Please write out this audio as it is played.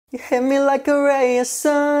You hit me like a ray of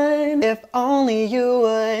sun. If only you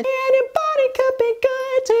would. Anybody could be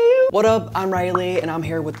good to you. What up? I'm Reiley, and I'm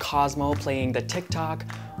here with Cosmo playing the TikTok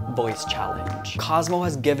voice challenge. Cosmo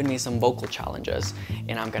has given me some vocal challenges,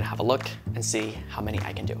 and I'm gonna have a look and see how many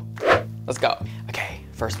I can do. Let's go. Okay,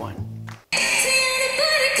 first one.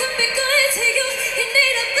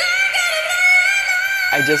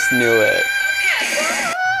 I just knew it.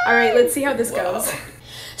 All right, let's see how this goes.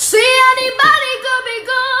 See, anybody could be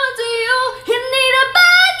good to you. You need a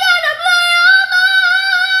bad guy to play your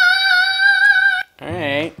mind. All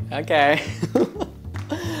right, okay.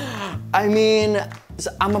 I mean,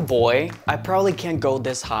 I'm a boy. I probably can't go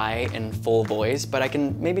this high in full voice, but I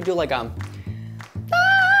can maybe do like Ugh.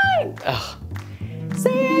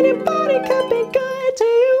 Say anybody could be good to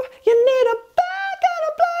you. You need a bad guy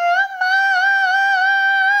to play your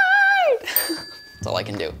mind. That's all I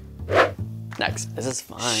can do. Next, this is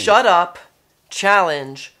fine. Shut up,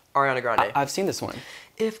 challenge, Ariana Grande. I've seen this one.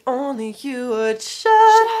 If only you would shut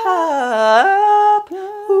up.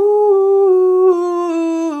 Ooh,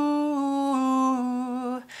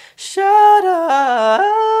 shut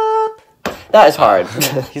up. That is hard.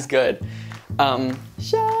 He's good.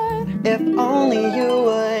 Shut. If only you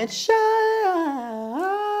would shut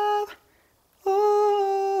up. Ooh,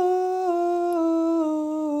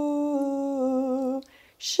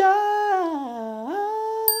 shut up.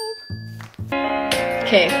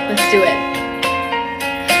 Okay, let's do it.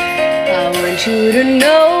 I want you to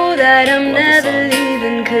know that I'm never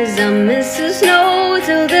leaving, 'cause I miss the snow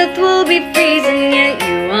till death will be freezing. Yet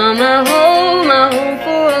you are my home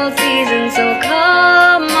for all seasons. So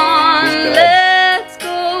come on, let's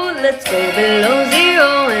go below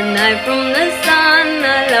zero and hide from the sun.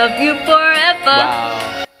 I love you forever.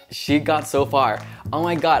 Wow, she got so far. Oh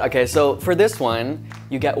my god. Okay, so for this one,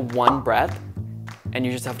 you get one breath, and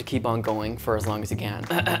you just have to keep on going for as long as you can.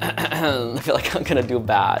 I feel like I'm gonna do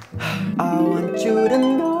bad. I want you to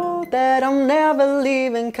know that I'm never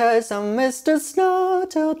leaving, 'cause I miss the snow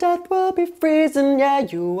till death will be freezing. Yeah,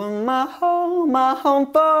 you are my home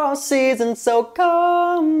for all seasons. So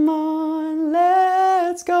come on,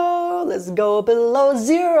 let's go below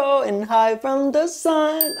zero and hide from the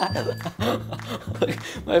sun.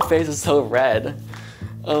 My face is so red.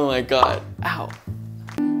 Oh my god, ow.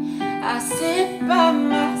 I sit by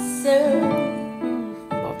myself,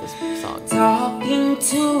 Love this song. talking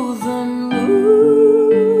to the moon.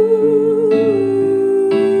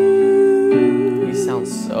 He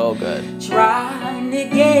sounds so good. Trying to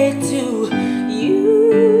get to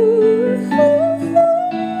you.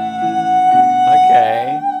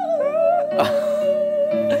 Okay.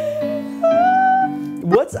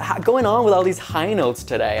 What's going on with all these high notes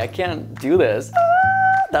today? I can't do this.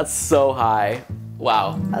 That's so high.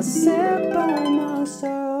 Wow. I sit by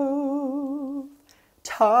myself,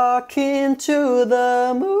 talking to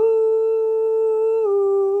the moon,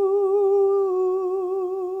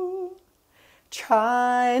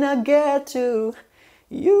 trying to get to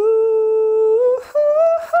you.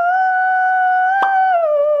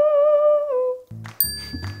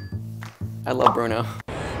 I love Bruno.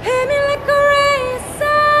 Hit me like a ray of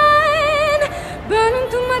sun, burning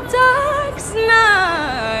through my darkest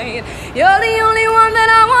night. You're the only one that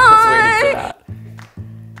I I was waiting for want. that.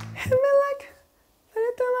 Hit me like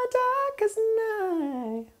burning through my darkest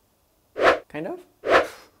night. Kind of.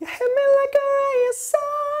 You hit me like a ray of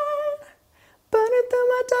sun, burning through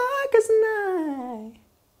my darkest night.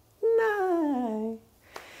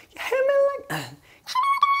 You hit me like.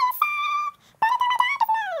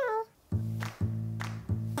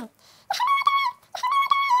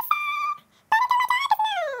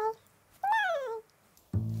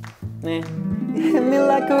 You hit me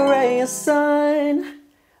like a ray of sun,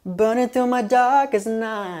 burning through my darkest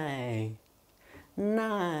night.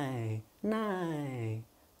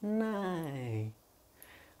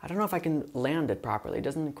 I don't know if I can land it properly. It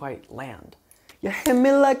doesn't quite land. You hit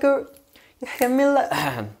me like a... You hit me like...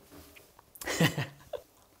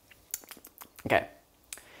 Okay.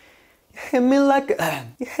 You hit me like a...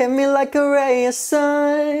 You hit me like a ray of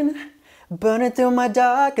sun, burning through my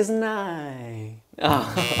darkest night.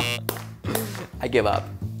 Oh. I give up.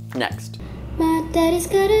 Next. My daddy's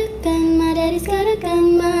got a gun, my daddy's got a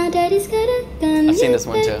gun, my daddy's got a gun. I've seen this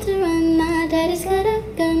one too. My daddy's got a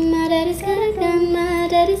gun, my daddy's got a gun, my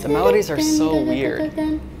daddy's The melodies are so weird.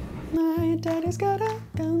 My daddy's got a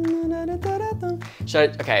gun, my daddy's got a gun.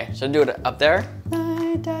 Should I do it up there?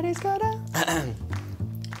 My daddy's got a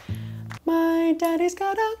My daddy's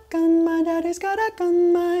got a gun, my daddy's got a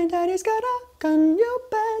gun, my daddy's got a gun, you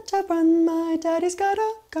better run. My daddy's got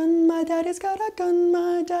a gun, my daddy's got a gun,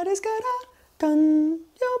 my daddy's got a gun,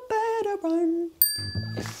 you better run.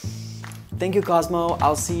 Thank you, Cosmo.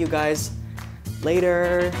 I'll see you guys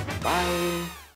later. Bye.